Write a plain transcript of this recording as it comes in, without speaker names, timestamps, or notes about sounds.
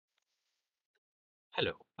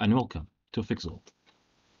Hello and welcome to Fixel.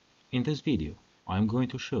 In this video, I am going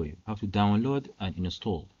to show you how to download and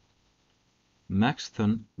install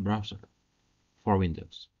Maxthon Browser for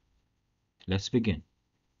Windows. Let's begin.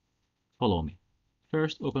 Follow me.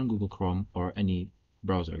 First, open Google Chrome or any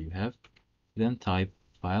browser you have, then type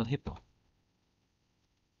File Hippo.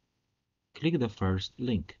 Click the first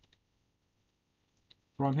link.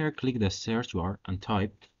 From here, click the search bar and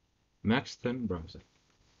type Maxthon Browser.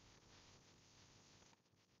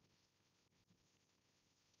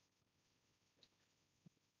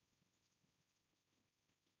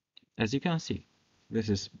 As you can see, this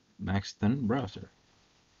is Maxthon Browser.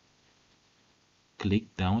 Click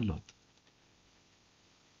Download.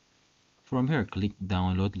 From here, click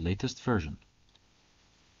Download latest version.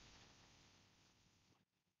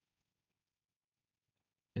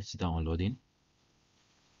 It's downloading.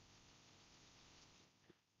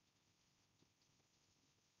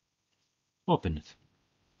 Open it.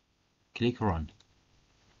 Click Run.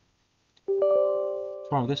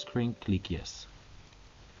 From the screen, click Yes.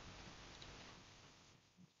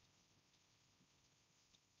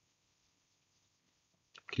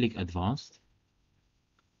 Click Advanced.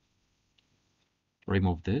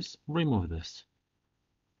 Remove this, remove this.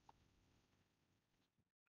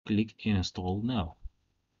 Click Install Now.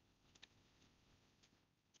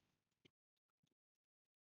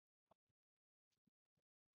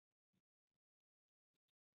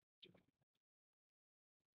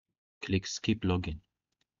 Click Skip Login.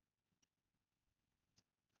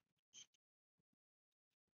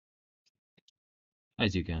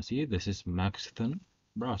 As you can see, this is Maxthon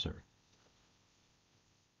Browser.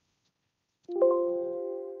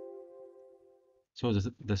 So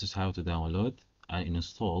this is how to download and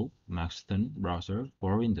install Maxthon Browser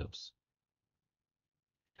for Windows.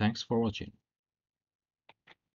 Thanks for watching.